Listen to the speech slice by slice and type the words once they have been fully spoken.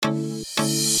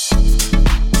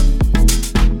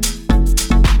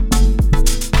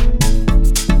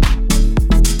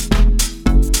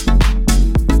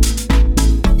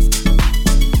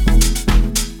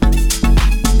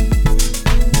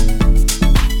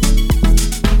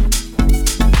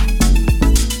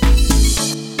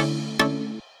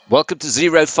Welcome to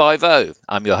 050.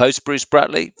 I'm your host, Bruce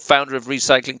Bratley, founder of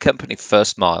recycling company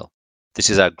First Mile. This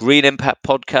is our Green Impact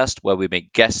podcast where we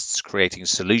meet guests creating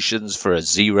solutions for a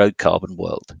zero carbon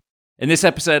world. In this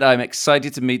episode, I'm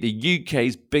excited to meet the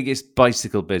UK's biggest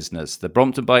bicycle business. The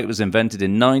Brompton bike was invented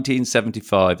in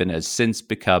 1975 and has since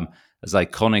become as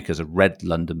iconic as a red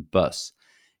London bus.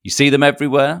 You see them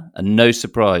everywhere, and no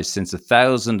surprise, since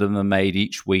 1,000 of them are made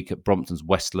each week at Brompton's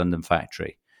West London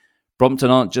factory.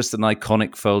 Brompton aren't just an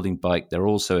iconic folding bike, they're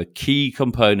also a key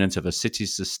component of a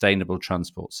city's sustainable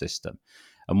transport system.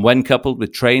 And when coupled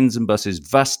with trains and buses,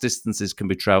 vast distances can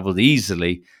be travelled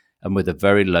easily and with a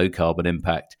very low carbon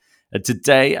impact. And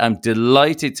today, I'm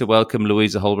delighted to welcome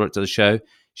Louisa Holbrook to the show.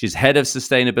 She's head of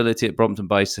sustainability at Brompton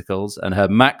Bicycles, and her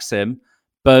maxim,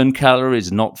 burn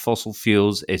calories, not fossil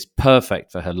fuels, is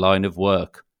perfect for her line of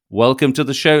work. Welcome to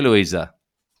the show, Louisa.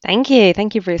 Thank you,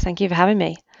 Bruce. Thank you for having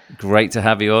me. Great to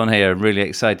have you on here. I'm really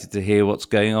excited to hear what's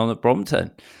going on at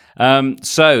Brompton.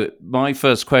 So my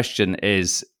first question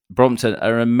is, Brompton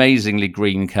are an amazingly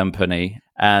green company,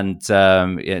 and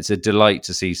it's a delight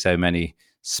to see so many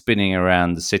spinning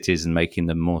around the cities and making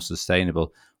them more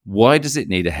sustainable. Why does it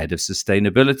need a head of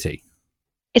sustainability?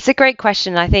 It's a great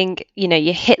question. I think,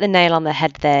 you hit the nail on the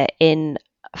head there. In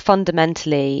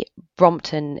fundamentally,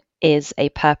 Brompton is a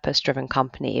purpose-driven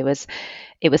company. It was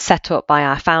set up by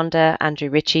our founder, Andrew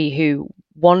Ritchie, who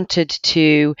wanted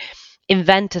to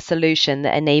invent a solution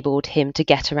that enabled him to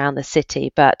get around the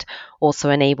city, but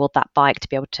also enabled that bike to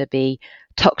be able to be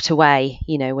tucked away,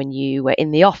 when you were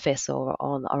in the office or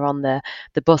on the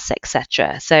bus,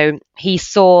 etc. So he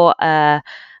saw a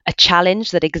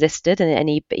challenge that existed, and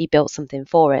he built something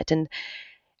for it. And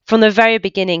from the very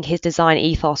beginning, his design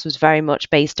ethos was very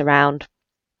much based around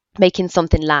making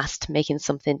something last, making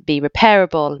something be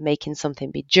repairable, making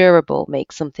something be durable,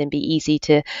 make something be easy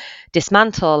to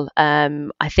dismantle.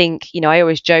 I think, I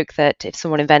always joke that if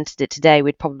someone invented it today,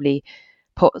 we'd probably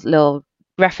put little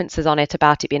references on it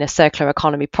about it being a circular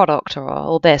economy product or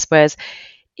all this, whereas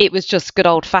it was just good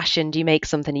old fashioned. You make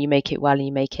something, you make it well, and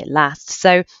you make it last.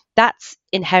 So that's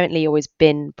inherently always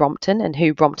been Brompton and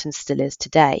who Brompton still is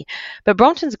today. But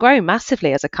Brompton's grown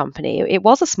massively as a company. It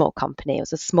was a small company. It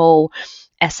was a small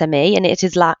SME, and it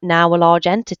is now a large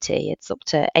entity. It's up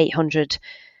to 800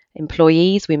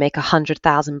 employees. We make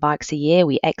 100,000 bikes a year.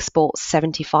 We export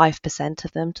 75%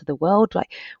 of them to the world.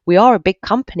 We are a big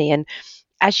company, and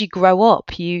as you grow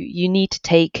up, you need to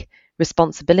take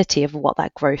responsibility of what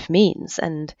that growth means.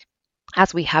 And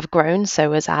as we have grown,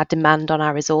 so has our demand on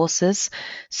our resources,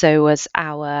 so has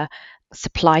our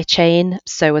supply chain,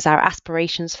 so has our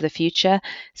aspirations for the future.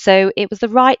 So it was the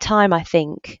right time, I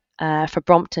think, for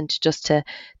Brompton to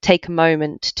take a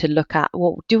moment to look at,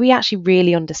 well, do we actually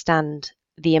really understand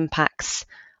the impacts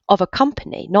of a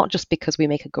company? Not just because we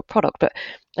make a good product, but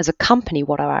as a company,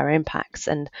 what are our impacts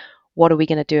and what are we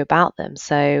going to do about them?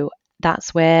 So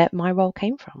that's where my role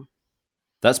came from.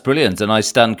 That's brilliant. And I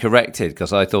stand corrected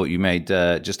because I thought you made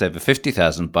just over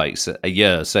 50,000 bikes a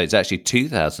year. So it's actually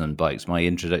 2,000 bikes. My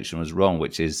introduction was wrong,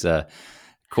 which is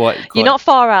quite... You're not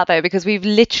far out, though, because we've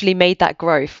literally made that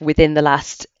growth within the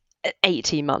last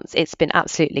 18 months. It's been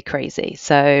absolutely crazy.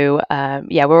 So,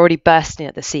 we're already bursting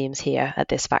at the seams here at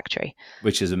this factory.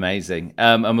 Which is amazing.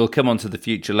 And we'll come on to the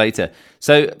future later.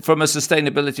 So from a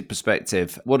sustainability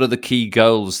perspective, what are the key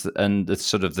goals and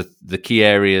the key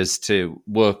areas to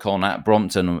work on at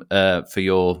Brompton for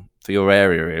your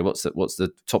area? What's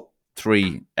the top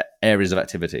 3 areas of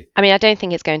activity? I mean, I don't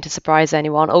think it's going to surprise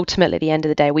anyone. Ultimately, at the end of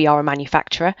the day, we are a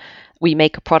manufacturer. We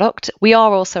make a product. We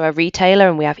are also a retailer,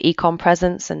 and we have e-com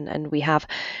presence and we have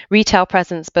retail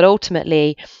presence, but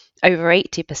ultimately over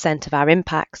 80% of our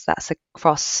impacts, that's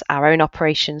across our own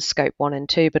operations, scope 1 and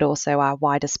 2, but also our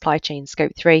wider supply chain,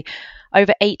 scope 3.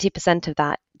 Over 80% of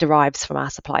that derives from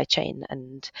our supply chain.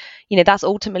 And, that's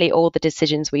ultimately all the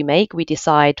decisions we make. We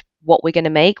decide what we're going to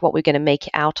make, what we're going to make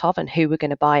it out of, and who we're going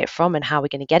to buy it from and how we're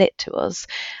going to get it to us.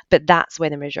 But that's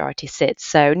where the majority sits.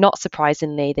 So not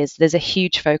surprisingly, there's a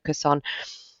huge focus on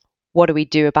what do we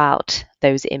do about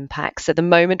those impacts. At the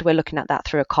moment, we're looking at that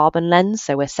through a carbon lens.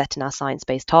 So we're setting our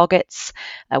science-based targets.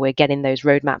 We're getting those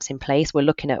roadmaps in place. We're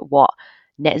looking at what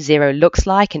net zero looks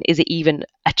like and is it even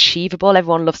achievable?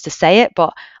 Everyone loves to say it,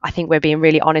 but I think we're being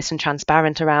really honest and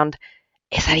transparent around,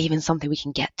 is that even something we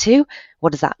can get to?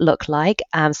 What does that look like?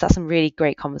 So that's some really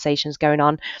great conversations going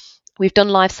on. We've done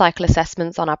life cycle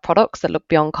assessments on our products that look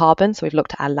beyond carbon. So we've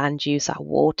looked at our land use, our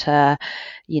water,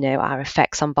 our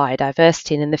effects on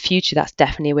biodiversity. And in the future, that's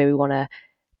definitely where we want to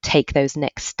take those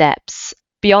next steps.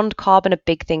 Beyond carbon, a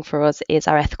big thing for us is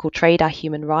our ethical trade, our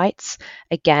human rights.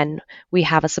 Again, we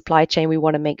have a supply chain. We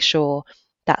want to make sure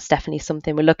That's definitely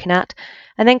something we're looking at.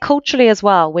 And then culturally as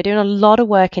well, we're doing a lot of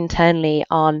work internally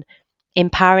on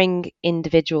empowering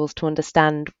individuals to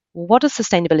understand, well, what does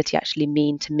sustainability actually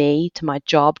mean to me, to my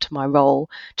job, to my role,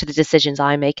 to the decisions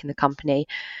I make in the company,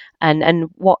 and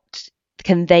what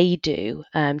can they do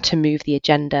to move the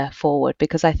agenda forward?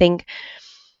 Because I think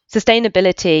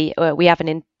sustainability, we have an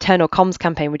internal comms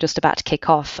campaign we're just about to kick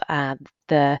off,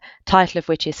 the title of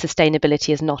which is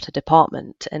Sustainability is Not a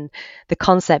Department. And the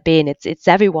concept being it's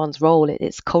everyone's role,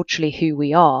 it's culturally who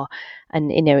we are.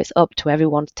 And, it's up to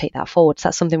everyone to take that forward. So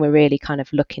that's something we're really kind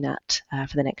of looking at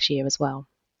for the next year as well.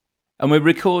 And we're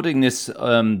recording this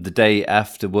the day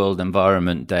after World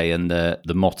Environment Day, and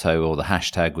the motto or the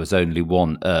hashtag was Only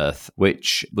One Earth,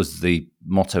 which was the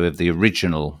motto of the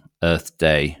original Earth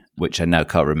Day, which I now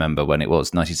can't remember when it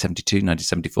was, 1972,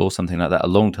 1974, something like that, a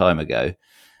long time ago.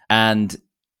 And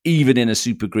even in a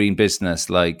super green business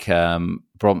like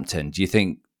Brompton, do you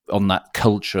think on that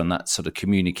culture and that sort of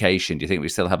communication, do you think we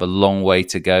still have a long way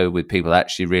to go with people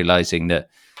actually realizing that,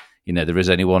 there is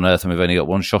only one Earth and we've only got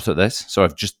one shot at this? So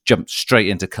I've just jumped straight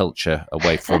into culture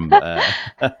away from...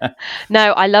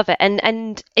 No, I love it.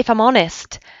 And if I'm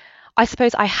honest, I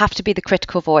suppose I have to be the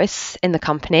critical voice in the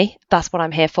company. That's what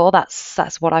I'm here for.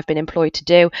 That's what I've been employed to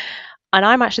do. And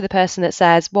I'm actually the person that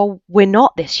says, well, we're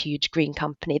not this huge green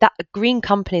company. That green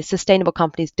companies, sustainable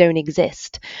companies don't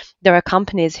exist. There are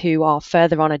companies who are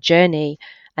further on a journey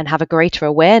and have a greater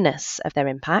awareness of their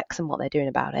impacts and what they're doing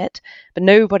about it. But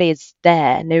nobody is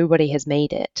there. Nobody has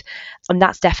made it. And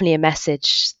that's definitely a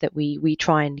message that we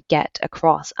try and get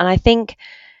across. And I think,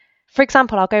 for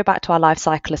example, I'll go back to our life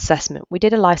cycle assessment. We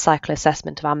did a life cycle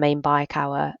assessment of our main bike,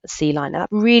 our Sea Line, and that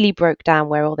really broke down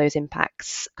where all those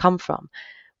impacts come from.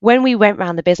 When we went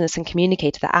around the business and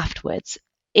communicated that afterwards,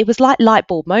 it was like light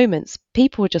bulb moments.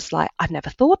 People were just like, I've never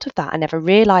thought of that. I never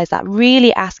realized that.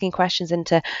 Really asking questions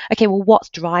into, okay, well, what's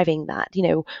driving that?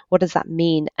 What does that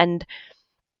mean? And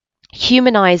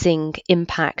humanizing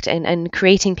impact and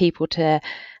creating people to,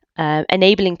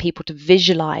 enabling people to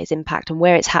visualize impact and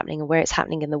where it's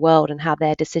happening in the world and how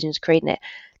their decisions creating it.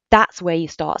 That's where you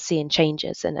start seeing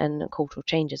changes and cultural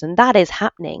changes. And that is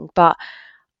happening. But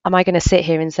am I going to sit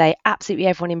here and say absolutely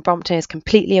everyone in Brompton is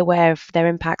completely aware of their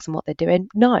impacts and what they're doing?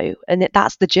 No. And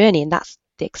that's the journey and that's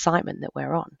the excitement that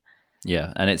we're on.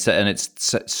 Yeah, and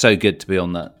it's so good to be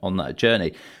on that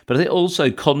journey. But I think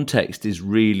also context is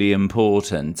really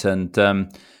important. And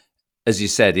as you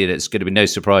said, it's going to be no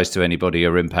surprise to anybody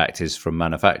your impact is from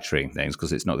manufacturing things,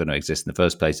 because it's not going to exist in the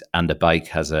first place. And a bike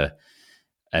has a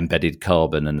embedded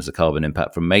carbon and there's a carbon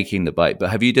impact from making the bike.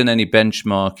 But have you done any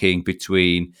benchmarking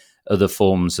between other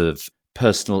forms of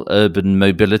personal urban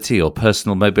mobility or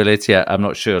personal mobility? I'm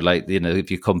not sure. Like,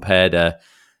 if you compared a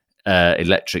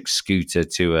electric scooter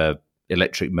to a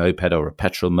electric moped or a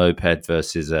petrol moped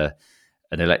versus an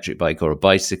electric bike or a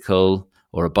bicycle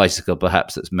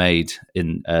perhaps that's made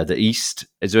in the East,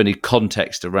 is there any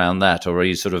context around that, or are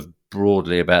you sort of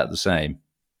broadly about the same?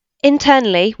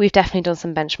 Internally, we've definitely done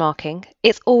some benchmarking.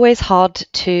 It's always hard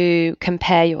to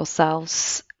compare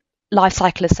yourselves. Life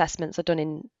cycle assessments are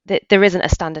done there isn't a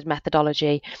standard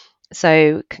methodology,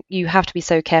 so you have to be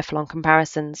so careful on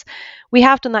comparisons. We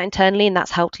have done that internally, and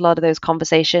that's helped a lot of those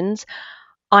conversations.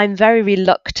 I'm very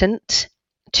reluctant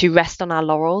to rest on our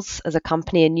laurels as a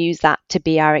company and use that to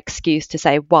be our excuse to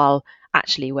say, well,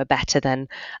 actually, we're better than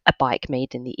a bike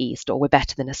made in the East, or we're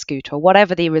better than a scooter, or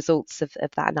whatever the results of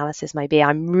that analysis may be.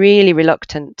 I'm really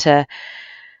reluctant to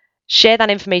share that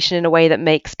information in a way that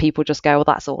makes people just go, well,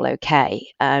 that's all okay.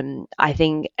 I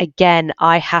think, again,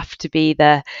 I have to be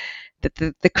the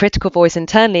critical voice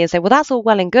internally and say, well, that's all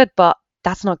well and good, but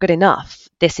that's not good enough.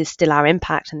 This is still our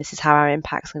impact, and this is how our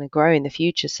impact's going to grow in the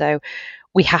future. So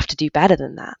we have to do better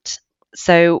than that.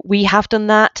 So we have done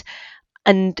that.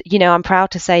 And, I'm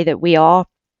proud to say that we are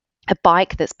a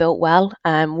bike that's built well.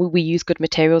 We use good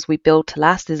materials. We build to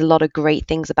last. There's a lot of great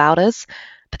things about us,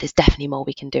 but there's definitely more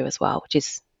we can do as well, which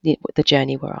is the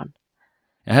journey we're on.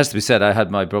 It has to be said, I had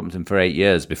my Brompton for 8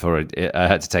 years before I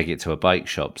had to take it to a bike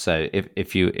shop. So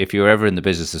if you're ever in the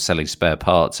business of selling spare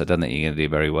parts, I don't think you're going to do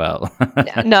very well.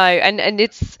 No, and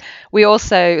we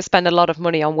also spend a lot of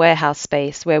money on warehouse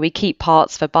space where we keep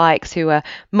parts for bikes who are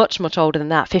much, much older than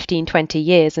that, 15, 20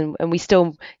 years, and we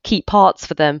still keep parts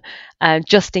for them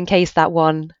just in case that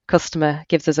one customer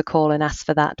gives us a call and asks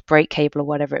for that brake cable or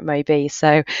whatever it may be.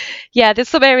 So yeah, there's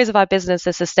some areas of our business that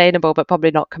are sustainable but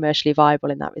probably not commercially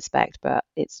viable in that respect, but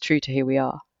it's true to who we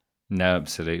are. No,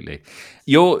 absolutely.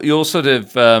 You're sort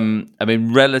of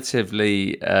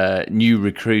relatively new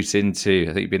recruit into,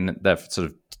 I think you've been there for sort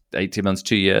of 18 months,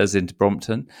 2 years into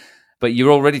Brompton. But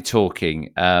you're already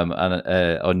talking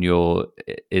on your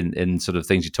in sort of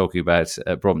things you're talking about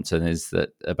at Brompton is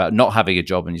that about not having a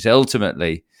job, and you say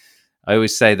ultimately, I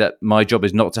always say that my job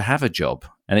is not to have a job,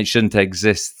 and it shouldn't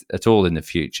exist at all in the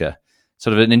future.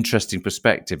 Sort of an interesting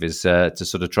perspective is to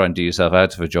sort of try and do yourself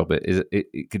out of a job.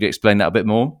 Could you explain that a bit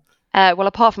more? Well,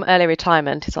 apart from early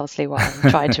retirement, is obviously what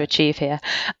I'm trying to achieve here.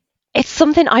 It's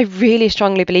something I really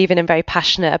strongly believe in and very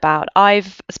passionate about.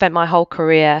 I've spent my whole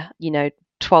career,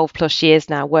 12 plus years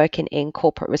now working in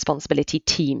corporate responsibility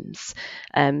teams.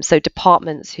 So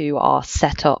departments who are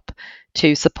set up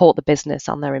to support the business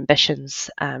on their ambitions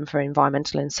for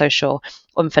environmental and social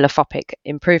unphilanthropic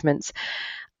improvements.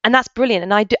 And that's brilliant.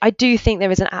 And I do think there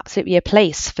is absolutely a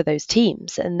place for those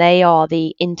teams. And they are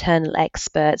the internal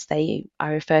experts. I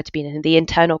refer to being the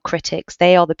internal critics.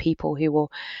 They are the people who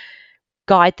will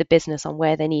guide the business on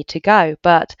where they need to go.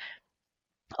 But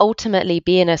ultimately,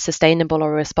 being a sustainable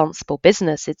or responsible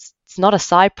business, it's not a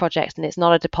side project, and it's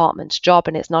not a department's job,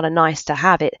 and it's not a nice to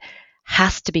have. It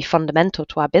has to be fundamental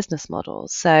to our business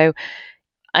models. So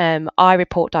I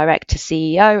report direct to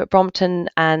CEO at Brompton,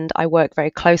 and I work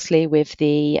very closely with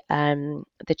the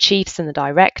chiefs and the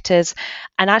directors.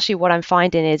 And actually what I'm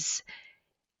finding is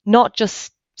not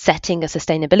just setting a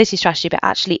sustainability strategy, but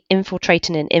actually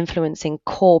infiltrating and influencing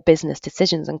core business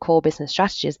decisions and core business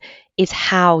strategies is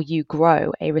how you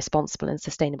grow a responsible and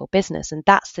sustainable business. And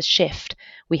that's the shift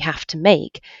we have to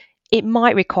make. It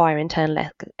might require internal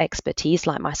expertise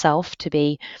like myself to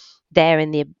be there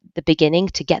in the beginning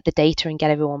to get the data and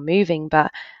get everyone moving.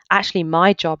 But actually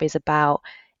my job is about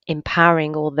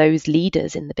empowering all those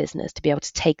leaders in the business to be able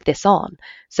to take this on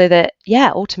so that,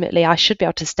 ultimately I should be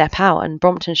able to step out, and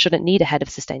Brompton shouldn't need a head of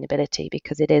sustainability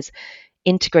because it is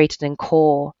integrated and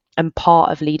core and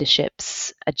part of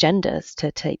leadership's agendas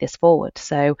to take this forward.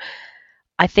 So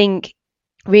I think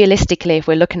realistically, if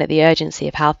we're looking at the urgency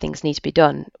of how things need to be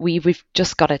done, we've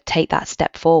just got to take that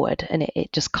step forward, and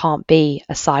it just can't be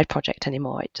a side project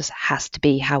anymore. It just has to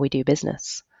be how we do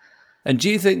business. And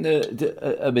do you think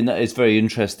that is very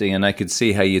interesting, and I could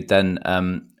see how you'd then,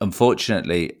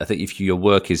 unfortunately, I think if your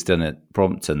work is done at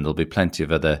Brompton, there'll be plenty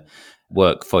of other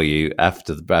work for you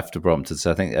after Brompton. So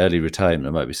I think early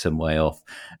retirement might be some way off.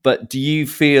 But do you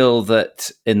feel that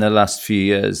in the last few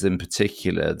years in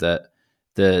particular that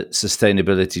the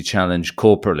sustainability challenge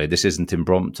corporately, this isn't in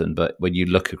Brompton, but when you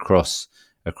look across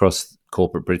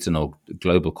corporate Britain or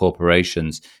global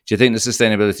corporations, do you think the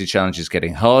sustainability challenge is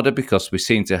getting harder because we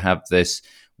seem to have this,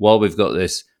 while we've got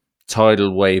this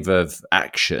tidal wave of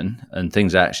action and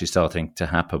things are actually starting to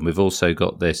happen, we've also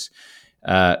got this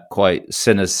quite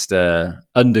sinister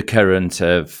undercurrent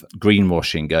of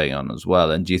greenwashing going on as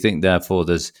well? And do you think therefore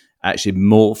there's actually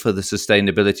more for the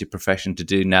sustainability profession to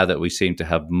do now that we seem to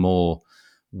have more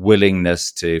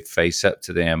willingness to face up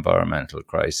to the environmental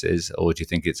crisis, or do you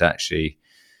think it's actually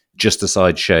just a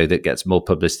sideshow that gets more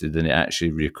publicity than it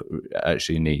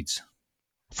actually needs?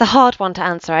 It's a hard one to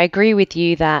answer. I agree with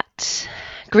you that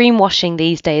greenwashing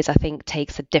these days, I think,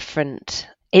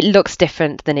 it looks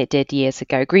different than it did years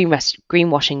ago.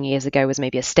 Greenwashing years ago was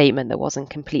maybe a statement that wasn't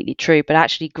completely true, but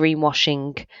actually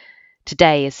greenwashing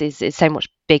today is so much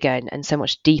bigger and so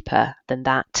much deeper than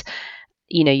that.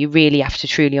 You really have to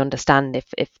truly understand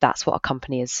if that's what a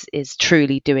company is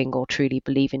truly doing or truly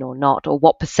believing or not, or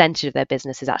what percentage of their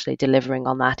business is actually delivering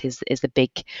on that is the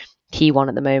big key one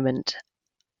at the moment.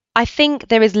 I think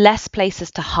there is less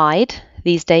places to hide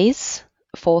these days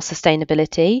for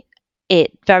sustainability.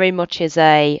 It very much is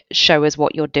a show us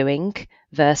what you're doing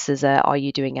versus are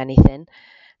you doing anything.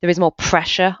 There is more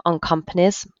pressure on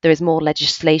companies. There is more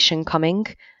legislation coming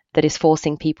that is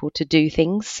forcing people to do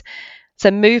things. So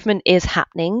movement is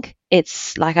happening.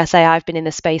 It's like I say, I've been in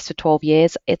the space for 12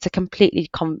 years. It's a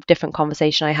completely different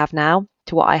conversation I have now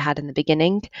to what I had in the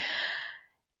beginning.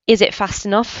 Is it fast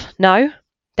enough? No,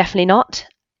 definitely not.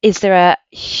 Is there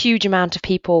a huge amount of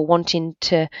people wanting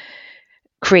to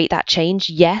create that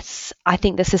change? Yes. I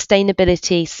think the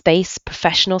sustainability space,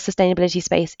 professional sustainability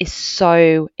space, is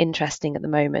so interesting at the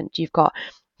moment. You've got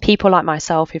people like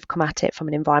myself who've come at it from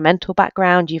an environmental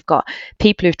background. You've got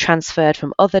people who've transferred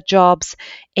from other jobs.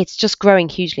 It's just growing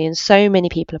hugely, and so many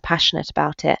people are passionate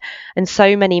about it, and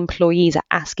so many employees are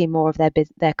asking more of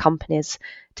their companies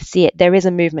to see it. There is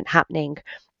a movement happening.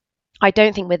 I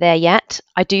don't think we're there yet.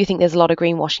 I do think there's a lot of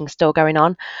greenwashing still going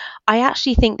on. I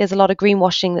actually think there's a lot of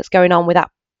greenwashing that's going on without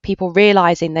people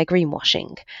realizing they're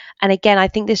greenwashing. And again, I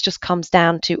think this just comes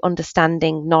down to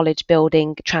understanding, knowledge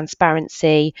building,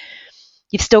 transparency.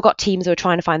 You've still got teams who are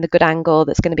trying to find the good angle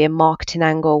that's going to be a marketing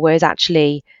angle, whereas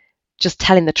actually just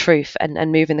telling the truth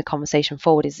and moving the conversation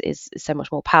forward is so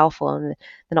much more powerful, and they're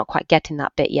not quite getting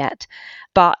that bit yet.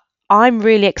 But I'm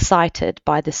really excited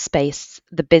by the space,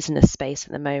 the business space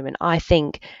at the moment. I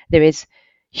think there is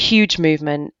huge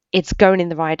movement. It's going in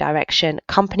the right direction.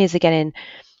 Companies are getting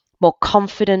more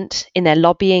confident in their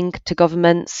lobbying to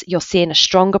governments. You're seeing a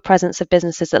stronger presence of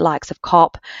businesses, the likes of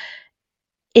COP.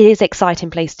 It is an exciting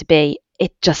place to be.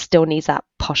 It just still needs that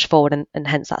push forward, and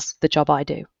hence that's the job I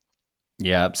do.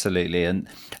 Yeah, absolutely. And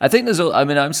I think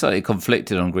I'm slightly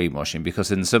conflicted on greenwashing,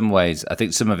 because in some ways, I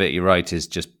think some of it, you're right, is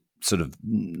just sort of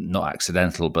not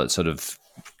accidental, but sort of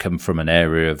come from an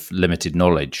area of limited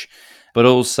knowledge. But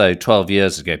also 12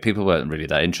 years ago, people weren't really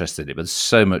that interested in it. But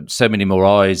so many more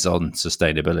eyes on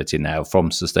sustainability now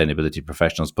from sustainability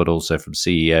professionals, but also from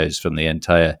CEOs, from the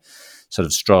entire sort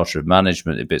of strata of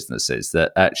management in businesses,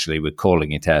 that actually we're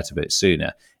calling it out a bit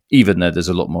sooner, even though there's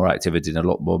a lot more activity and a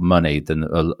lot more money than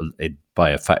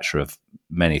by a factor of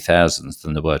many thousands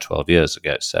than there were 12 years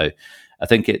ago. So I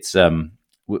think it's,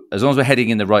 as long as we're heading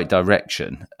in the right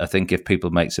direction, I think if people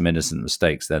make some innocent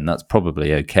mistakes, then that's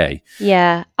probably okay.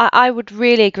 Yeah, I would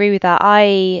really agree with that.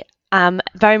 I am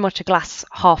very much a glass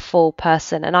half full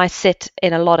person, and I sit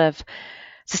in a lot of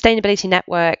sustainability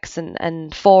networks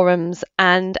and forums.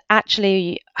 And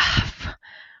actually,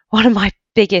 one of my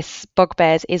biggest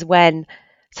bugbears is when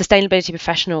sustainability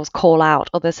professionals call out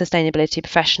other sustainability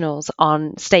professionals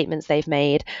on statements they've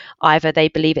made. Either they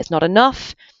believe it's not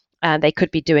enough, and they could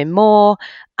be doing more.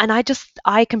 And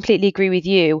I completely agree with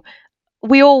you.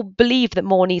 We all believe that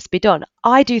more needs to be done.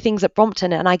 I do things at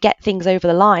Brompton and I get things over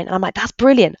the line, and I'm like, that's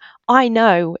brilliant. I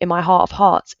know in my heart of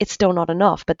hearts it's still not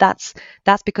enough, but that's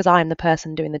because I am the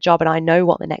person doing the job, and I know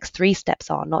what the next 3 steps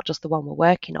are, not just the one we're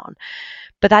working on.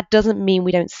 But that doesn't mean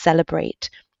we don't celebrate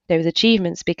those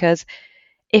achievements, because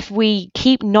if we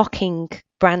keep knocking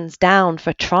brands down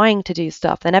for trying to do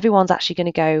stuff, then everyone's actually going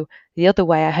to go the other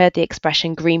way. I heard the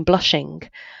expression green blushing,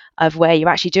 of where you're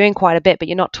actually doing quite a bit, but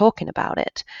you're not talking about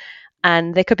it.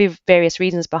 And there could be various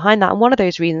reasons behind that. And one of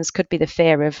those reasons could be the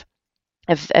fear of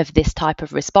this type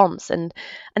of response. And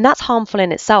that's harmful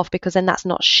in itself, because then that's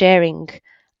not sharing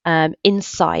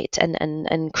insight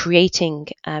and creating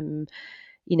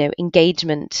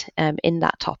engagement in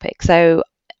that topic. So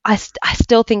I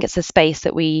still think it's a space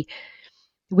that we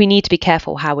need to be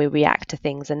careful how we react to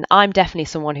things. And I'm definitely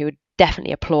someone who would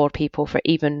definitely applaud people for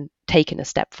even taking a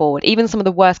step forward. Even some of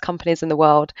the worst companies in the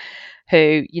world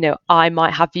who, I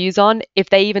might have views on, if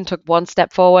they even took one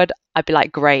step forward, I'd be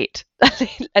like, great,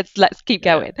 let's keep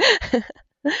going.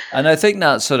 And I think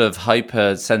that sort of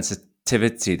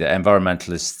hypersensitivity that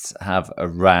environmentalists have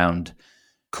around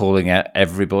calling out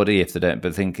everybody if they don't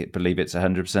believe it's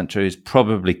 100% true is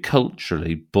probably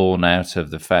culturally born out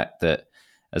of the fact that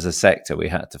as a sector we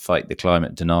had to fight the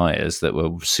climate deniers that were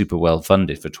super well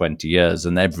funded for 20 years,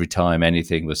 and every time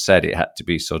anything was said it had to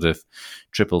be sort of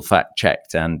triple fact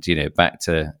checked and back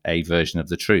to a version of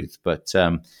the truth. But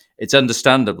it's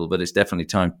understandable, but it's definitely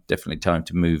time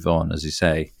to move on, as you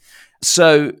say.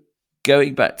 So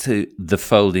going back to the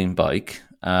folding bike,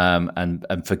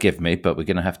 and forgive me, but we're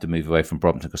going to have to move away from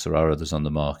Brompton because there are others on the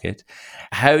market.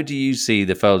 How do you see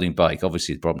the folding bike?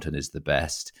 Obviously, Brompton is the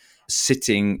best,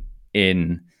 sitting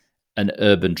in an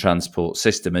urban transport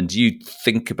system. And do you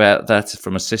think about that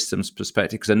from a systems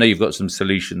perspective? Because I know you've got some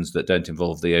solutions that don't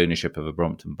involve the ownership of a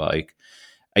Brompton bike.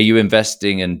 Are you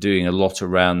investing and doing a lot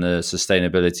around the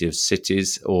sustainability of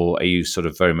cities, or are you sort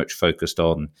of very much focused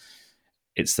on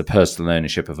it's the personal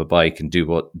ownership of a bike and do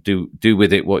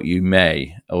with it what you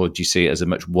may? Or do you see it as a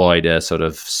much wider sort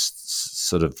of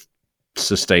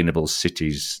sustainable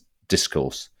cities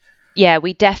discourse? Yeah,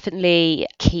 we definitely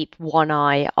keep one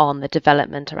eye on the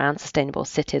development around sustainable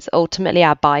cities. Ultimately,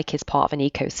 our bike is part of an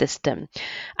ecosystem.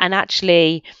 And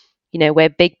actually, we're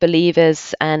big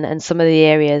believers, and some of the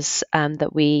areas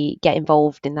that we get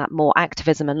involved in that more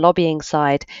activism and lobbying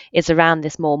side is around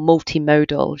this more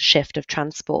multimodal shift of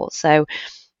transport. So,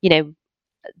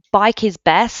 bike is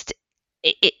best.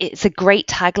 It's a great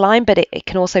tagline, but it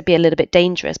can also be a little bit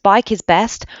dangerous. Bike is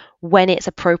best when it's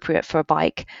appropriate for a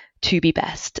bike to be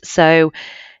best. So,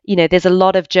 there's a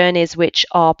lot of journeys which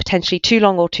are potentially too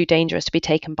long or too dangerous to be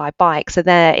taken by bike. So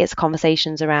there it's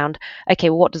conversations around, okay,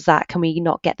 well, what does that? Can we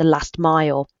not get the last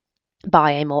mile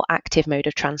by a more active mode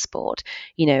of transport?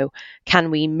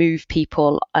 Can we move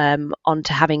people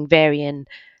onto having varying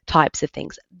types of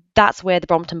things? That's where the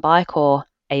Brompton bike, or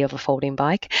a other folding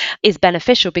bike, is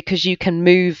beneficial, because you can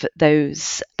move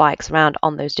those bikes around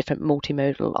on those different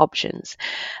multimodal options.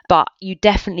 But you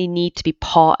definitely need to be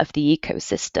part of the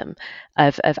ecosystem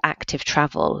of active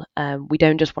travel. We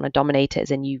don't just want to dominate it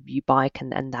as in you bike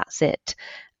and that's it.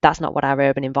 That's not what our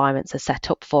urban environments are set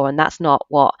up for, and that's not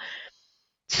what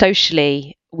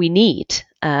socially we need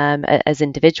as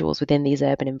individuals within these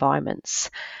urban environments.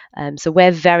 So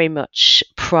we're very much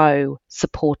pro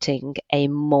supporting a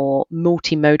more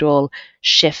multimodal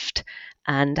shift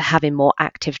and having more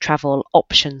active travel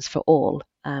options for all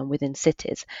within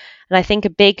cities. And I think a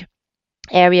big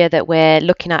area that we're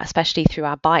looking at, especially through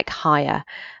our bike hire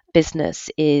business,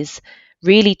 is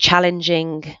really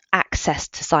challenging access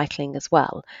to cycling as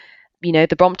well. You know,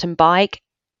 the Brompton bike,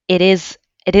 it is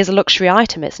a luxury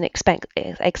item. It's an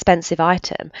expensive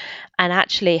item. And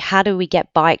actually, how do we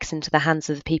get bikes into the hands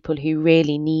of the people who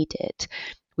really need it?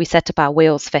 We set up our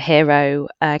Wheels for Hero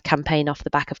campaign off the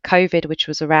back of COVID, which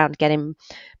was around getting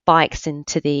bikes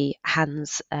into the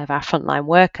hands of our frontline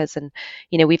workers. And,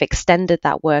 you know, we've extended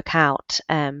that work out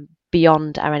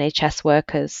beyond our NHS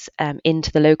workers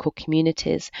into the local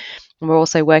communities. And we're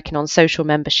also working on social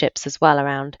memberships as well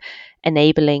around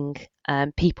enabling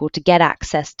people to get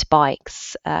access to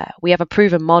bikes. We have a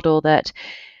proven model that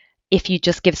if you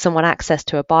just give someone access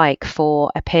to a bike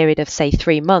for a period of, say,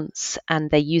 3 months and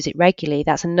they use it regularly,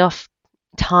 that's enough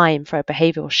time for a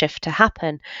behavioural shift to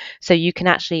happen. So you can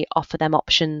actually offer them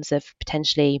options of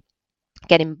potentially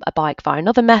getting a bike via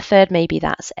another method. Maybe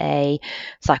that's a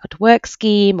cycle to work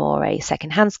scheme or a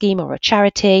second-hand scheme or a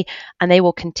charity, and they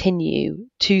will continue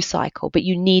to cycle. But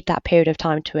you need that period of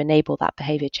time to enable that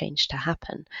behaviour change to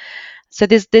happen. So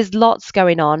there's lots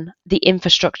going on. The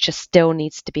infrastructure still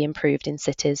needs to be improved in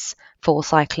cities for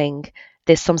cycling.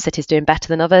 There's some cities doing better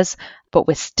than others, but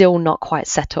we're still not quite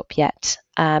set up yet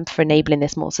for enabling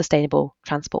this more sustainable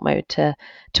transport mode to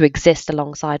exist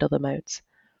alongside other modes.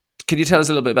 Can you tell us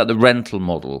a little bit about the rental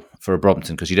model for a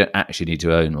Brompton? Because you don't actually need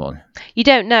to own one. You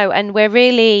don't know. And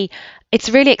it's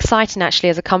really exciting actually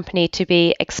as a company to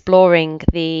be exploring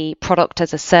the product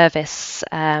as a service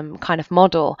kind of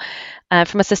model.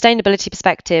 From a sustainability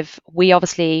perspective, we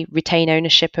obviously retain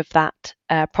ownership of that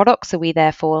product. So we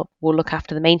therefore will look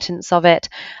after the maintenance of it.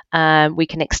 We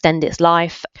can extend its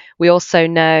life. We also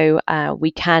know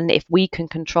if we can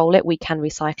control it, we can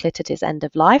recycle it at its end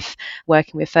of life.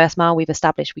 Working with First Mile, we've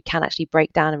established we can actually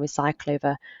break down and recycle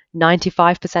over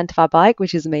 95% of our bike,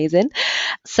 which is amazing.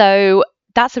 So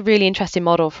that's a really interesting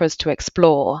model for us to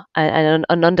explore and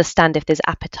understand if there's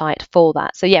appetite for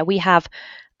that. So yeah, we have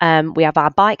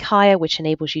our bike hire, which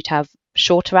enables you to have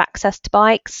shorter access to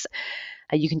bikes.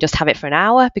 You can just have it for an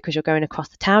hour because you're going across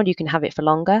the town. You can have it for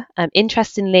longer.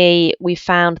 Interestingly, we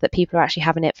found that people are actually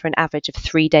having it for an average of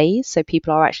 3 days. So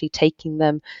people are actually taking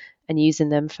them and using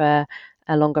them for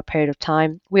a longer period of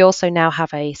time. We also now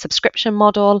have a subscription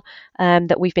model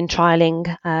that we've been trialing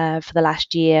for the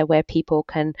last year, where people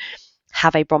can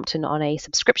have a Brompton on a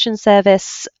subscription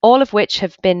service, all of which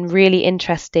have been really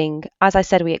interesting. As I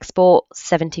said, we export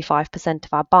 75%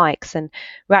 of our bikes, and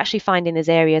we're actually finding there's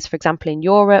areas, for example, in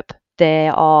Europe, they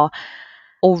are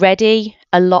already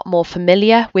a lot more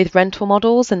familiar with rental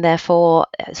models, and therefore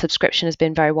subscription has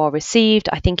been very well received.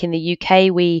 I think in the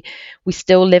UK, we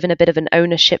still live in a bit of an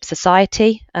ownership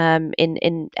society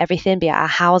in everything, be it our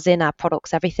housing, our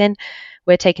products, everything.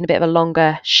 We're taking a bit of a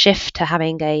longer shift to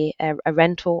having a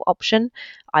rental option,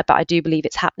 but I do believe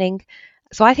it's happening.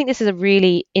 So I think this is a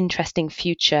really interesting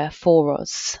future for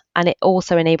us, and it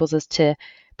also enables us to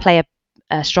play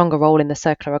a stronger role in the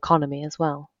circular economy as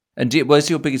well. And where's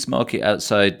your biggest market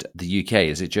outside the UK?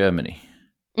 Is it Germany?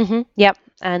 Mm-hmm, yep.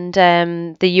 And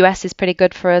the US is pretty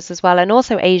good for us as well. And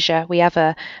also Asia, we have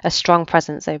a strong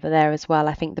presence over there as well.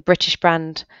 I think the British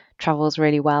brand travels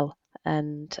really well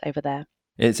and over there.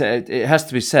 It has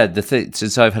to be said,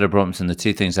 since I've had a Brompton, the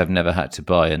two things I've never had to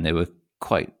buy, and they were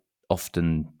quite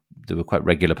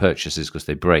regular purchases because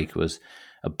they break, was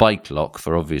a bike lock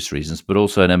for obvious reasons, but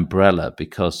also an umbrella,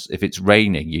 because if it's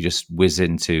raining, you just whiz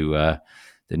into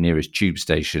the nearest tube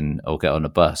station or get on a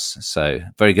bus. So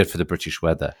very good for the British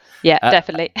weather. Yeah,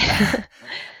 definitely.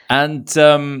 And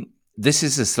this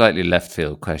is a slightly left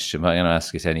field question, but I'm going to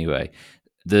ask it anyway.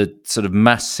 The sort of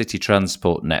mass city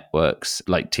transport networks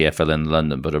like TfL in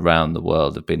London, but around the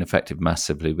world, have been affected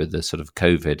massively with the sort of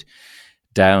COVID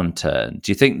downturn.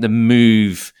 Do you think the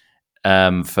move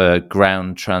for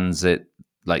ground transit,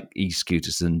 like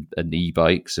e-scooters and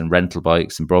e-bikes and rental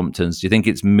bikes and Bromptons, do you think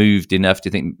it's moved enough? Do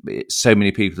you think so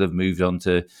many people have moved on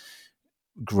to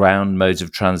ground modes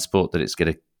of transport that it's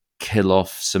going to kill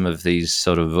off some of these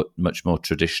sort of much more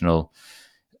traditional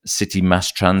city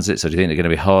mass transit? So do you think they're going to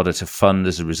be harder to fund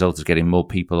as a result of getting more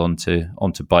people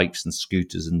onto bikes and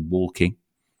scooters and walking?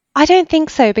 I don't think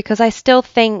so, because I still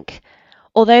think,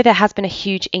 although there has been a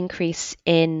huge increase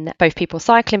in both people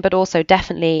cycling, but also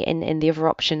definitely in the other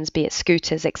options, be it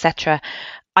scooters, etc.,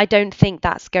 I don't think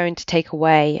that's going to take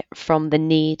away from the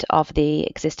need of the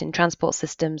existing transport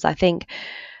systems. I think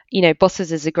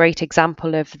buses is a great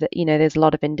example of that. There's a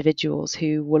lot of individuals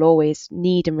who will always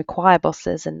need and require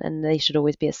buses, and they should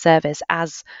always be a service,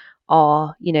 as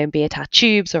are, be it our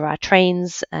tubes or our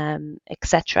trains,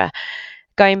 etc.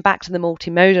 Going back to the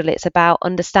multimodal, it's about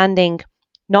understanding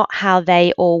not how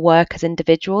they all work as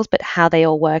individuals, but how they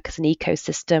all work as an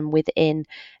ecosystem within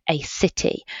a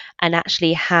city, and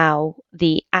actually how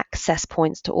the access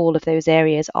points to all of those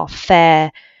areas are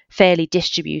fairly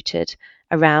distributed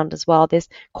around as well. There's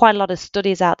quite a lot of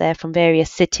studies out there from various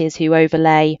cities who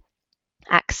overlay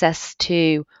access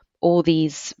to all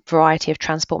these variety of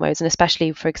transport modes, and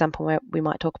especially, for example, where we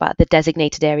might talk about the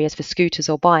designated areas for scooters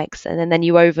or bikes, and then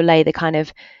you overlay the kind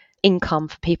of income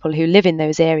for people who live in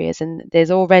those areas, and there's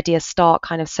already a stark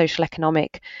kind of social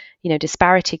economic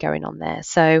disparity going on there.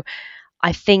 So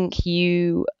I think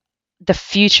the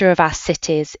future of our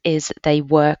cities is they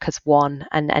work as one,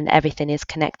 and everything is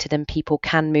connected, and people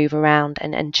can move around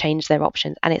and change their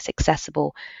options, and it's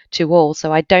accessible to all.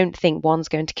 So I don't think one's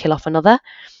going to kill off another.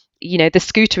 The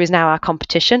scooter is now our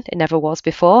competition. It never was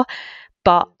before,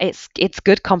 but it's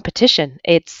good competition.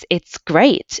 It's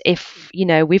great if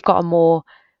we've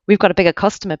got a bigger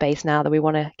customer base now that we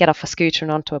want to get off a scooter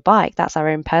and onto a bike. That's our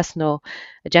own personal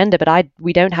agenda, but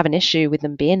we don't have an issue with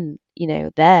them being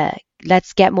there.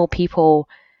 Let's get more people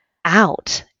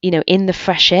out in the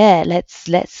fresh air.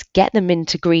 Let's get them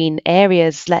into green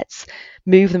areas. Let's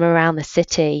move them around the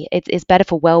city. It's better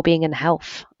for well-being and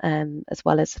health, as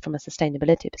well as from a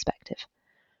sustainability perspective.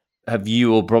 Have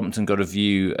you or Brompton got a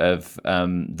view of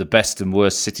the best and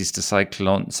worst cities to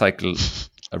cycle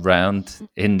around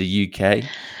in the UK?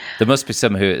 There must be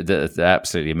some who are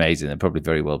absolutely amazing. They're probably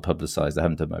very well publicised. I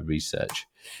haven't done my research.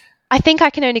 I think I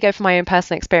can only go from my own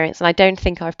personal experience, and I don't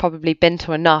think I've probably been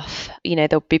to enough.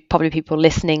 There'll be probably people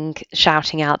listening,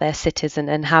 shouting out their cities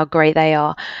and how great they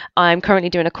are. I'm currently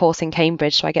doing a course in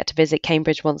Cambridge, so I get to visit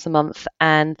Cambridge once a month,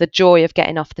 and the joy of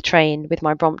getting off the train with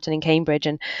my Brompton in Cambridge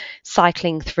and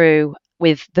cycling through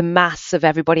with the mass of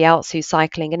everybody else who's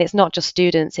cycling. And it's not just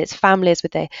students, it's families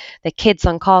with their kids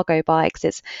on cargo bikes.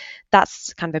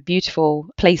 That's kind of a beautiful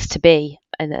place to be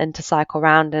and to cycle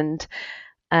around. And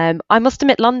I must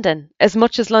admit, London, as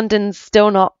much as London's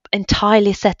still not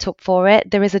entirely set up for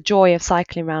it, there is a joy of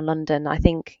cycling around London. I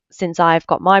think since I've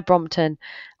got my Brompton,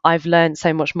 I've learned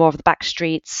so much more of the back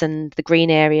streets and the green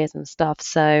areas and stuff.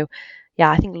 So yeah,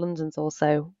 I think London's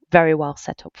also very well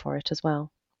set up for it as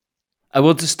well. I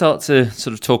want to start to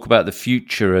sort of talk about the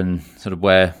future and sort of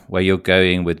where you're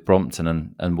going with Brompton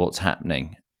and what's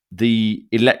happening. The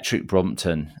electric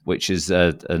Brompton, which is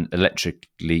an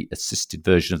electrically assisted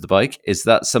version of the bike, is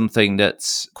that something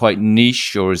that's quite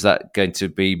niche, or is that going to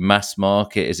be mass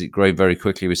market? Is it growing very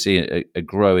quickly? We're seeing a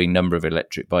growing number of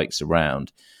electric bikes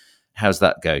around. How's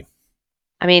that go?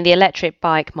 I mean, the electric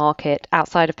bike market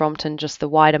outside of Brompton, just the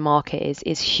wider market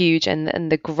is huge,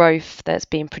 and the growth that's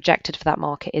being projected for that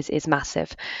market is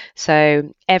massive.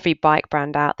 So every bike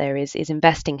brand out there is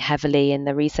investing heavily in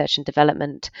the research and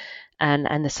development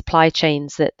and the supply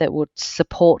chains that would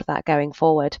support that going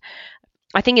forward.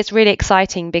 I think it's really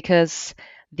exciting because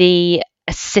the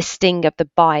assisting of the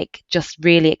bike just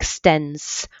really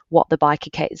extends what the bike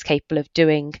is capable of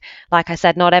doing. Like I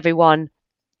said, not everyone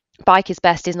bike is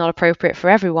best is not appropriate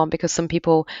for everyone, because some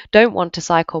people don't want to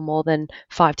cycle more than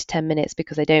 5 to 10 minutes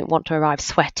because they don't want to arrive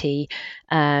sweaty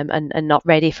and not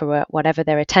ready for whatever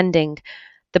they're attending.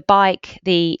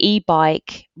 The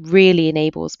e-bike really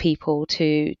enables people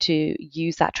to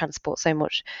use that transport so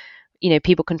much.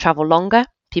 People can travel longer,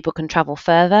 people can travel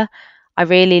further. I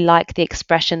really like the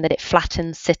expression that it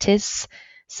flattens cities.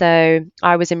 So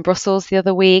I was in Brussels the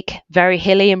other week, very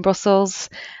hilly in Brussels,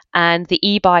 and the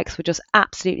e-bikes were just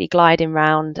absolutely gliding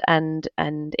round, and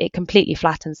it completely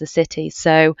flattens the city.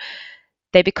 So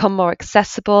they become more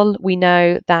accessible. We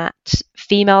know that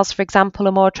females, for example,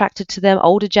 are more attracted to them.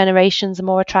 Older generations are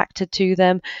more attracted to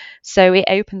them. So it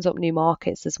opens up new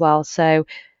markets as well. So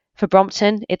for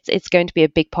Brompton, it's going to be a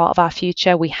big part of our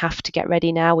future. We have to get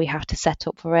ready now. We have to set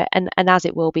up for it. And as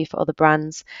it will be for other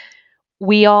brands.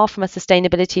 We are, from a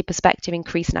sustainability perspective,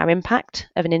 increasing our impact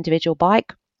of an individual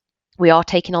bike. We are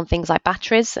taking on things like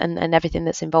batteries and everything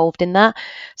that's involved in that.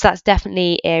 So that's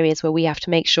definitely areas where we have to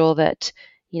make sure that,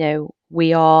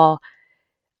 we are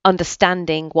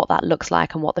understanding what that looks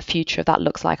like and what the future of that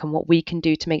looks like, and what we can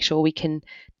do to make sure we can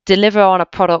deliver on a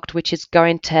product which is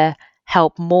going to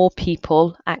help more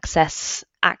people access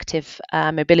active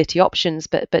mobility options,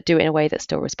 but do it in a way that's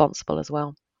still responsible as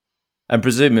well. And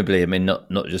presumably, I mean, not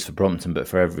just for Brompton, but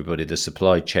for everybody, the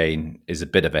supply chain is a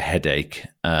bit of a headache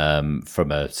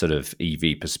from a sort of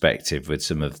EV perspective, with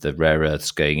some of the rare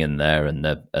earths going in there and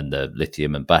the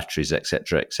lithium and batteries, et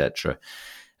cetera, et cetera.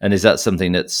 And is that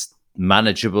something that's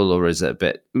manageable, or is it a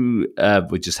bit,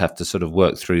 we just have to sort of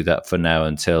work through that for now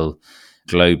until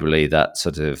globally that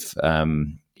sort of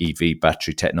EV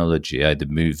battery technology either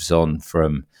moves on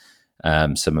from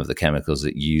some of the chemicals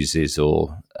it uses,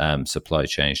 or supply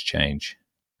chains change?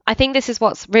 I think this is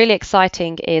what's really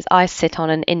exciting is I sit on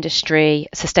an industry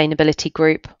sustainability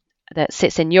group that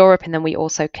sits in Europe, and then we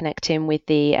also connect in with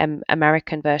the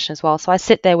American version as well. So I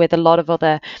sit there with a lot of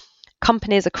other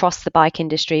companies across the bike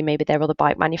industry. Maybe they're other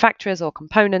bike manufacturers or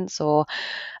components or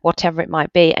whatever it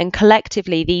might be. And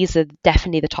collectively, these are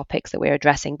definitely the topics that we're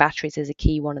addressing. Batteries is a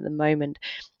key one at the moment.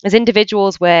 As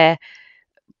individuals, we're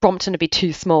Brompton would be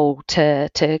too small to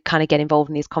kind of get involved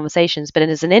in these conversations. But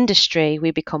as an industry,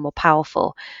 we become more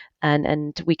powerful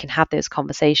and we can have those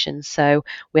conversations. So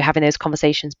we're having those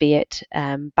conversations, be it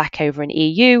back over in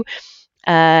EU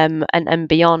and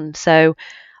beyond. So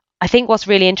I think what's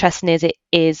really interesting is it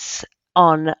is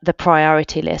on the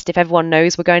priority list. If everyone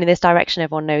knows we're going in this direction,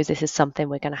 everyone knows this is something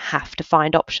we're going to have to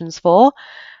find options for.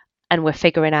 And we're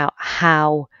figuring out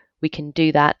how we can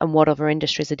do that and what other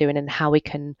industries are doing and how we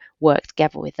can work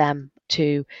together with them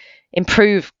to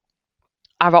improve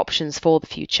our options for the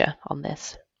future on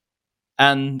this.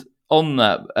 And on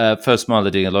that, First Mile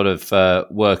are doing a lot of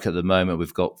work at the moment.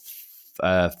 We've got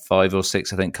 5 or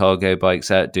 6, I think, cargo bikes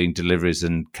out doing deliveries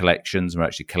and collections. We're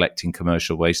actually collecting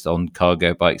commercial waste on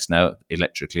cargo bikes now,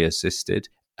 electrically assisted.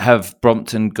 Have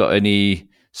Brompton got any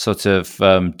sort of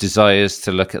desires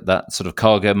to look at that sort of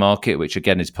cargo market, which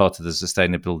again is part of the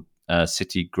sustainable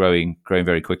city growing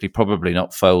very quickly, probably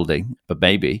not folding, but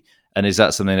maybe? And is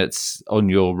that something that's on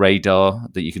your radar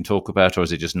that you can talk about, or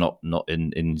is it just not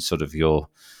in sort of your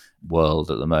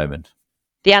world at the moment?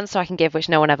 The answer I can give, which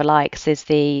no one ever likes, is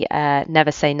the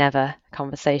never say never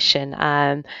conversation.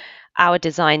 Our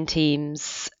design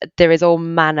teams, there is all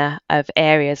manner of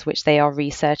areas which they are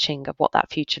researching of what that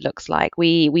future looks like.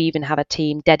 We even have a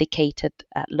team dedicated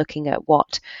at looking at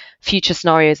what future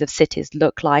scenarios of cities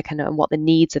look like and what the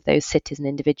needs of those cities and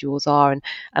individuals are,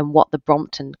 and what the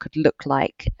Brompton could look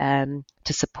like to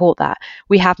support that.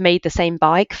 We have made the same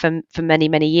bike for many,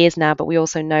 many years now, but we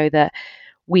also know that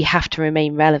we have to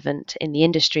remain relevant in the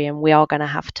industry, and we are going to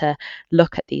have to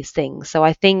look at these things. So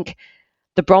I think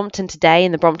the Brompton today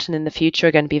and the Brompton in the future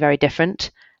are going to be very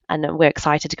different, and we're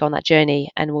excited to go on that journey,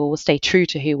 and we'll stay true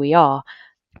to who we are.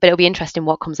 But it'll be interesting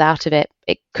what comes out of it.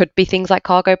 It could be things like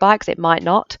cargo bikes. It might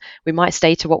not. We might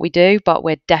stay to what we do, but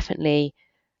we're definitely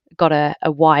got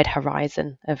a wide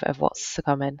horizon of what's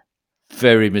coming.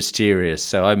 Very mysterious.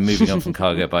 So I'm moving on from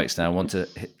cargo bikes now. I want to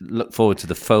look forward to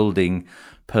the folding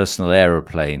personal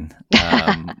aeroplane,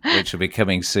 which will be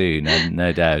coming soon, and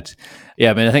no doubt.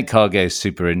 Yeah, I mean, I think cargo is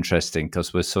super interesting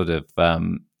because we're sort of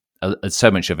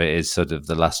so much of it is sort of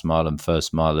the last mile and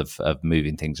first mile of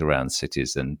moving things around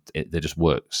cities, and they just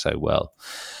work so well.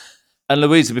 And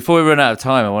Louisa, before we run out of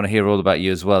time, I want to hear all about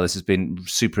you as well. This has been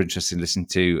super interesting listening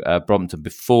to Brompton.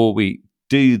 Before we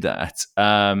do that,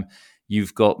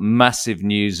 you've got massive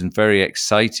news and very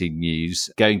exciting news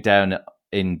going down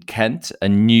in Kent, a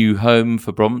new home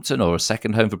for Brompton, or a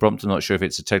second home for Brompton. Not sure if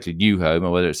it's a totally new home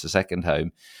or whether it's a second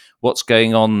home. What's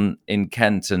going on in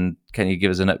Kent, and can you give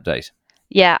us an update?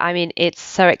 Yeah, I mean, it's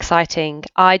so exciting.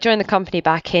 I joined the company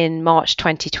back in March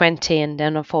 2020, and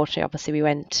then unfortunately, obviously, we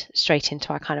went straight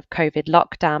into our kind of COVID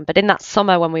lockdown. But in that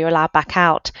summer, when we were allowed back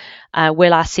out,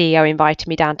 Will, our CEO, invited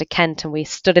me down to Kent, and we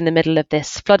stood in the middle of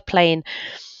this floodplain.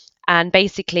 And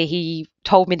basically, he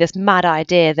told me this mad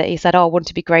idea that he said, wouldn't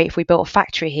it be great if we built a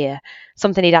factory here?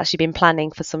 Something he'd actually been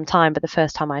planning for some time, but the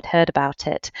first time I'd heard about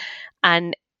it.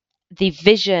 And the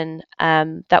vision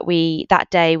that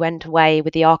day went away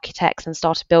with the architects and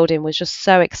started building was just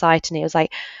so exciting. It was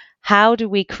like, how do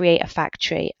we create a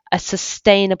factory, a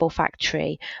sustainable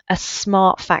factory, a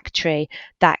smart factory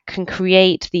that can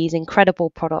create these incredible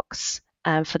products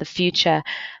for the future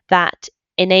that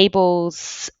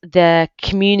enables the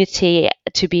community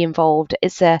to be involved?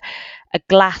 It's a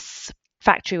glass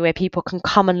factory where people can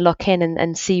come and look in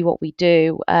and see what we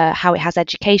do, how it has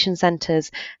education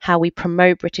centres, how we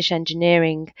promote British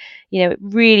engineering. It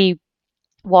really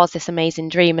was this amazing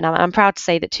dream. And I'm proud to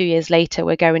say that 2 years later,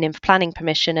 we're going in for planning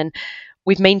permission, and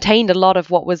we've maintained a lot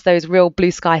of what was those real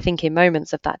blue sky thinking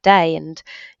moments of that day. And,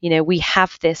 we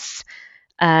have this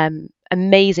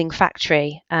amazing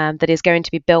factory that is going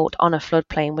to be built on a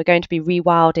floodplain. We're going to be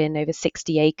rewilding over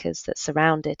 60 acres that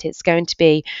surround it. It's going to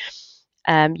be,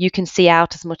 you can see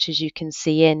out as much as you can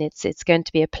see in. It's going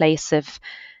to be a place of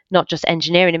not just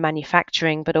engineering and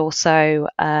manufacturing, but also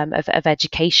of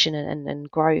education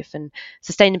and growth. And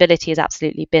sustainability has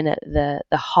absolutely been at the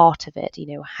heart of it.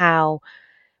 How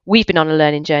we've been on a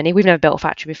learning journey. We've never built a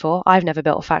factory before. I've never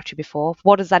built a factory before.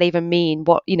 What does that even mean?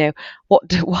 What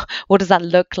does that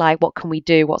look like? What can we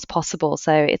do? What's possible?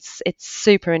 So it's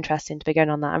super interesting to be going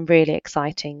on that, and really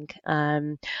exciting.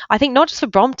 I think not just for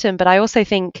Brompton, but I also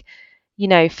think,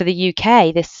 for the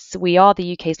UK, we are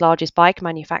the UK's largest bike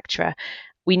manufacturer.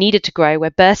 We needed to grow. We're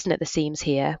bursting at the seams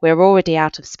here. We're already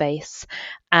out of space,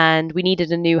 and we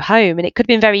needed a new home. And it could have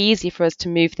been very easy for us to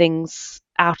move things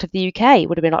out of the UK. It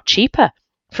would have been a lot cheaper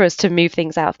for us to move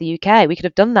things out of the UK. We could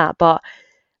have done that, but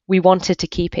we wanted to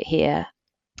keep it here.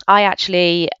 I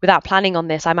actually, without planning on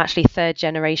this, I'm actually third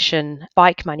generation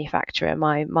bike manufacturer.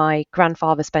 My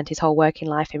grandfather spent his whole working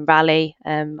life in Raleigh,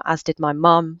 as did my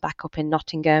mum back up in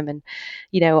Nottingham. And,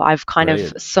 I've kind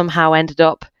Brilliant. of somehow ended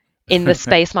up in the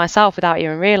space myself without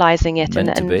even realizing it.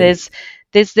 Meant to And be.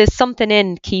 there's something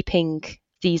in keeping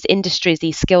these industries,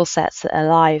 these skill sets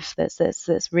alive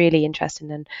that's really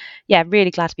interesting. And yeah,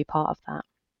 really glad to be part of that.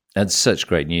 And such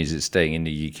great news it's staying in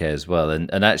the UK as well, and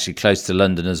actually close to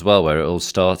London as well, where it all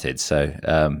started. So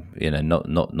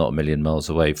not a million miles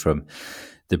away from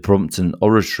the Brompton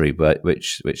Oratory,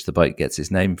 which the bike gets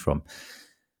its name from.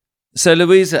 So,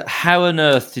 Louisa, how on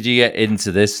earth did you get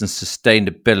into this and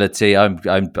sustainability?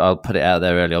 I'll put it out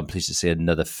there early. I'm pleased to see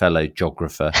another fellow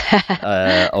geographer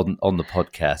on the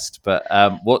podcast. But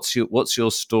what's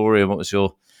your story, and what was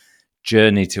your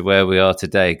journey to where we are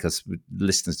today? Because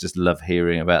listeners just love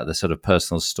hearing about the sort of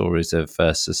personal stories of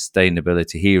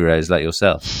sustainability heroes like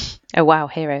yourself. Oh wow,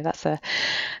 hero! I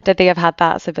don't think I've had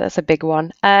that. So that's a big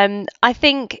one. I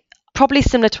think probably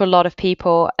similar to a lot of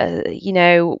people.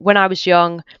 When I was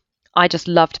young, I just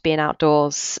loved being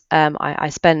outdoors.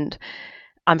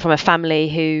 I'm from a family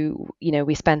who,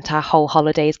 we spent our whole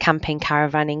holidays camping,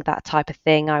 caravanning, that type of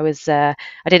thing. I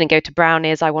didn't go to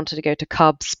Brownies. I wanted to go to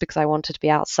Cubs because I wanted to be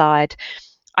outside.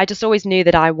 I just always knew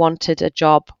that I wanted a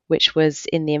job which was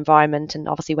in the environment, and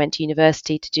obviously went to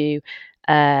university to do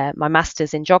my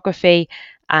master's in geography.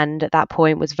 And at that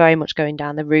point was very much going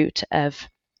down the route of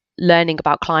learning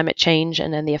about climate change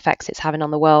and then the effects it's having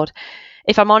on the world.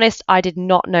 If I'm honest, I did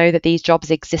not know that these jobs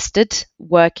existed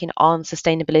working on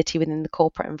sustainability within the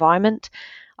corporate environment.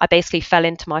 I basically fell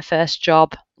into my first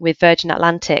job with Virgin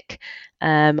Atlantic.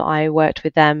 I worked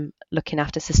with them looking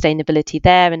after sustainability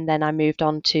there, and then I moved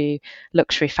on to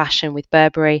luxury fashion with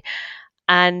Burberry.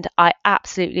 And I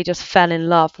absolutely just fell in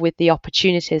love with the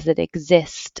opportunities that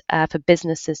exist for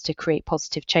businesses to create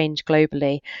positive change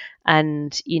globally.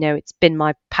 And, it's been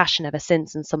my passion ever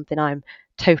since, and something I'm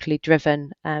totally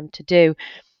driven to do.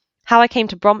 How I came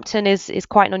to Brompton is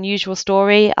quite an unusual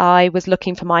story. I was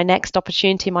looking for my next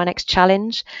opportunity, my next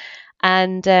challenge.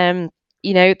 And,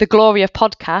 the glory of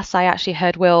podcasts, I actually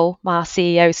heard Will, my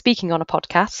CEO, speaking on a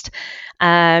podcast.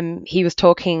 He was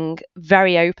talking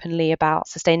very openly about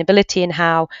sustainability and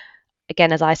how,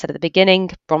 again, as I said at the beginning,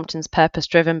 Brompton's purpose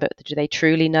driven, but do they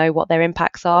truly know what their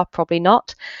impacts are? Probably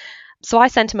not. So I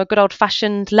sent him a good old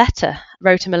fashioned letter,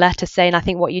 wrote him a letter saying, I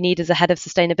think what you need is a head of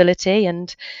sustainability.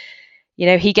 And,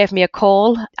 he gave me a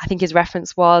call. I think his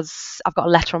reference was, I've got a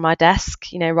letter on my desk,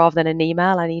 rather than an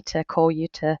email, I need to call you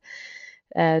to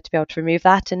be able to remove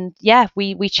that. And yeah,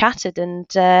 we chatted, and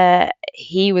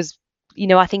he was,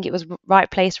 I think it was right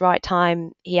place, right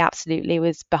time. He absolutely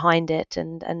was behind it.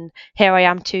 And here I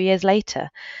am 2 years later.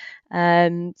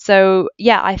 So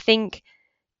yeah, I think,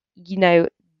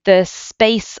 the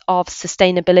space of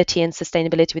sustainability and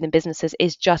sustainability within businesses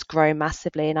is just growing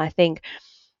massively. And I think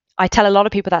I tell a lot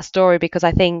of people that story because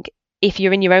I think if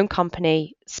you're in your own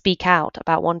company, speak out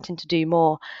about wanting to do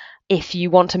more. If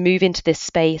you want to move into this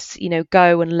space,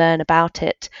 go and learn about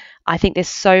it. I think there's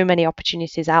so many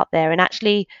opportunities out there. And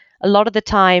actually, a lot of the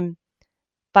time,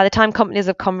 by the time companies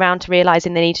have come around to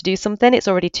realizing they need to do something, it's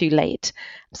already too late.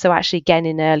 So actually getting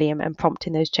in early and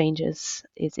prompting those changes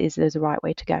is the right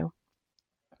way to go.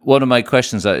 One of my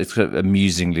questions, it's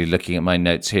amusingly looking at my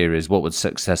notes here, is what would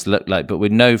success look like? But we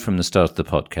know from the start of the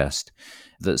podcast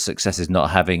that success is not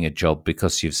having a job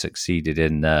because you've succeeded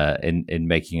in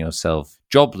making yourself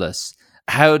jobless.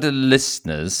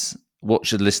 What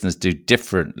should listeners do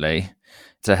differently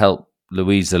to help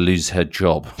Louisa lose her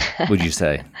job, would you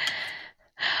say?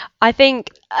 I think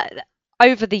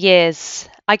over the years,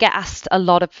 I get asked a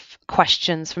lot of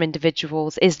questions from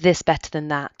individuals. Is this better than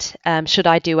that? Should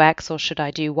I do X or should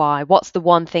I do Y? What's the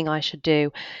one thing I should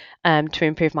do to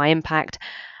improve my impact?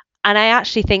 And I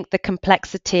actually think the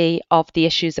complexity of the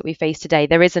issues that we face today,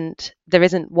 there isn't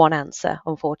one answer,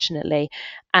 unfortunately.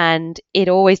 And it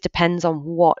always depends on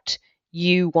what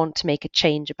you want to make a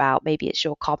change about. Maybe it's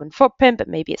your carbon footprint, but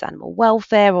maybe it's animal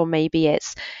welfare, or maybe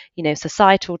it's,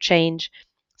 societal change.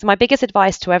 So my biggest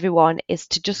advice to everyone is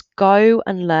to just go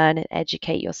and learn and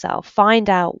educate yourself. Find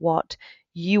out what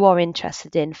you are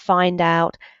interested in. Find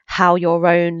out how your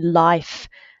own life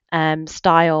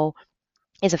style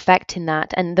is affecting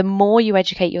that. And the more you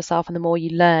educate yourself and the more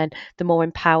you learn, the more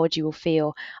empowered you will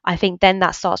feel. I think then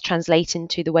that starts translating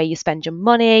to the way you spend your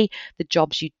money, the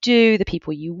jobs you do, the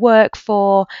people you work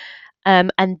for.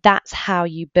 And that's how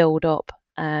you build up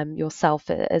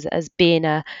yourself as being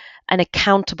an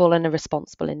accountable and a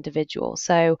responsible individual.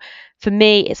 So for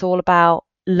me, it's all about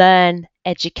learn,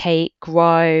 educate,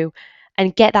 grow,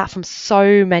 and get that from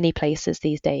so many places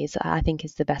these days. I think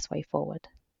is the best way forward.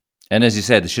 And as you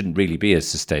said, there shouldn't really be a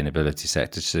sustainability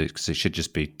sector, because it should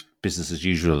just be business as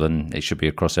usual, and it should be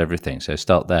across everything. So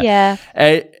start there. Yeah.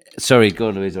 Sorry, go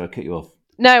on, Louisa, I cut you off.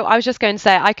 No, I was just going to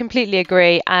say I completely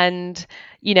agree. And,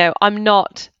 I'm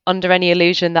not under any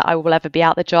illusion that I will ever be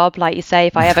out the job. Like you say,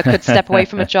 if I ever could step away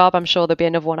from a job, I'm sure there'll be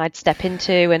another one I'd step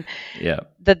into. And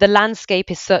the landscape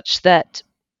is such that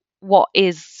what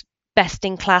is best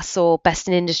in class or best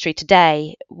in industry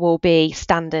today will be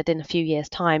standard in a few years'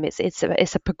 time. It's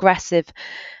a progressive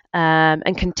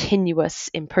and continuous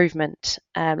improvement.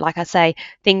 Like I say,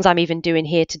 things I'm even doing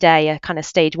here today are kind of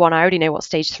stage 1. I already know what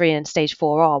stage 3 and stage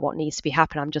 4 are, what needs to be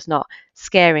happening. I'm just not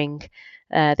scaring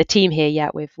the team here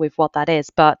yet with what that is.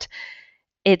 But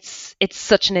it's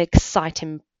such an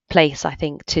exciting place, I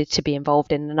think, to be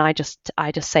involved in. And I just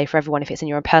say for everyone, if it's in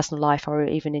your personal life or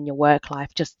even in your work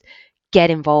life, just get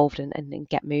involved and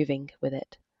get moving with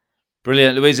it.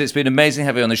 Brilliant, Louisa. It's been amazing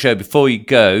having you on the show. Before you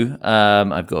go,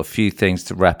 I've got a few things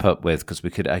to wrap up with, because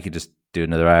I could just do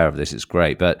another hour of this. It's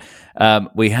great. But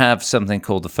we have something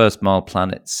called the First Mile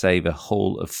Planet Saver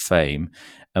Hall of Fame.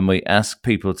 And we ask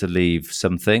people to leave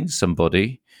something,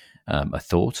 somebody, a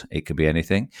thought, it could be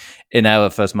anything, in our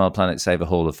First Mile Planet Saver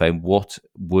Hall of Fame. What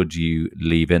would you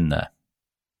leave in there?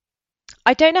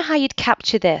 I don't know how you'd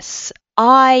capture this.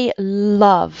 I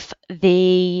love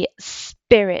the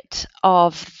spirit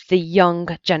of the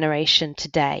young generation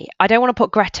today. I don't want to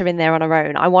put Greta in there on her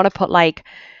own. I want to put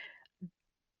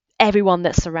everyone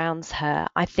that surrounds her.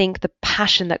 I think the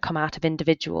passion that come out of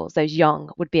individuals, those young,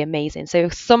 would be amazing. So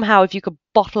somehow if you could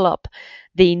bottle up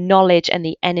the knowledge and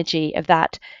the energy of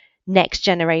that next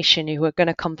generation who are going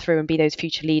to come through and be those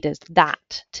future leaders,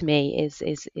 that to me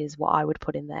is what I would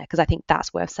put in there, because I think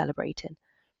that's worth celebrating.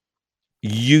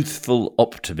 Youthful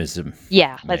optimism.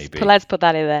 Yeah, let's put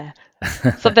that in there.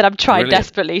 Something I'm trying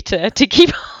desperately to keep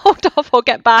hold of or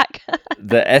get back.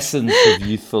 The essence of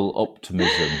youthful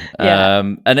optimism. Yeah.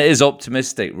 And it is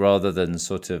optimistic rather than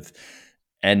sort of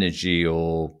energy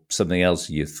or something else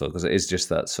youthful, because it is just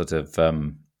that sort of,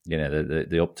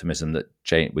 the optimism that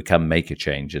we can make a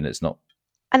change, and it's not.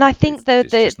 And I think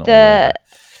they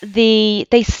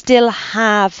still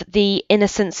have the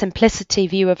innocent simplicity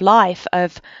view of life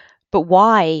of, but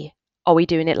why are we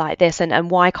doing it like this,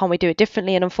 and why can't we do it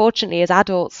differently? And unfortunately, as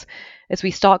adults, as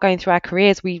we start going through our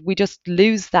careers, we just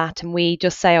lose that, and we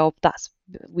just say, oh,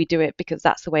 we do it because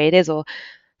that's the way it is, or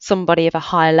somebody of a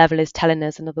higher level is telling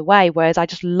us another way. Whereas I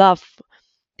just love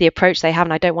the approach they have,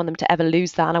 and I don't want them to ever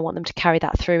lose that, and I want them to carry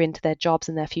that through into their jobs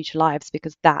and their future lives,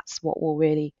 because that's what will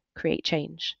really create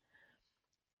change.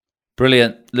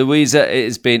 Brilliant. Louisa, it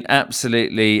has been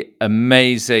absolutely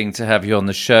amazing to have you on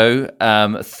the show.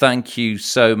 Thank you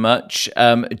so much.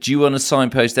 Do you want to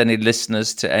signpost any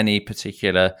listeners to any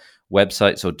particular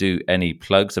websites or do any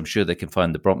plugs? I'm sure they can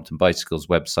find the Brompton Bicycles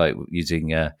website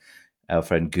using our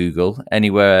friend Google. Any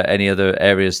other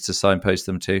areas to signpost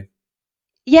them to?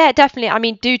 Yeah, definitely. I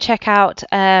mean, do check out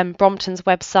Brompton's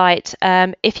website.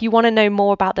 If you want to know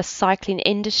more about the cycling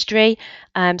industry,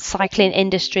 Cycling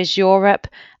Industries Europe,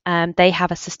 they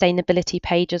have a sustainability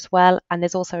page as well. And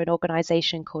there's also an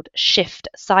organisation called Shift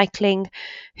Cycling,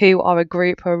 who are a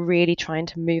group who are really trying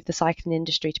to move the cycling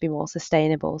industry to be more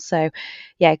sustainable. So,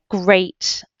 yeah,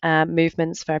 great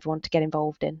movements for everyone to get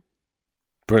involved in.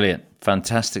 Brilliant.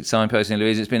 Fantastic signposting,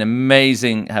 Louise. It's been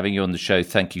amazing having you on the show.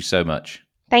 Thank you so much.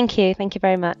 Thank you. Thank you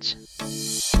very much.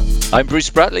 I'm Bruce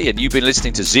Bratley, and you've been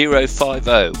listening to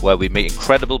 050, where we meet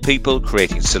incredible people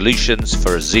creating solutions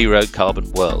for a zero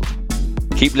carbon world.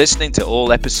 Keep listening to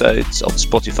all episodes on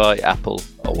Spotify, Apple,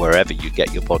 or wherever you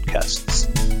get your podcasts.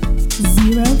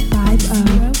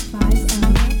 050.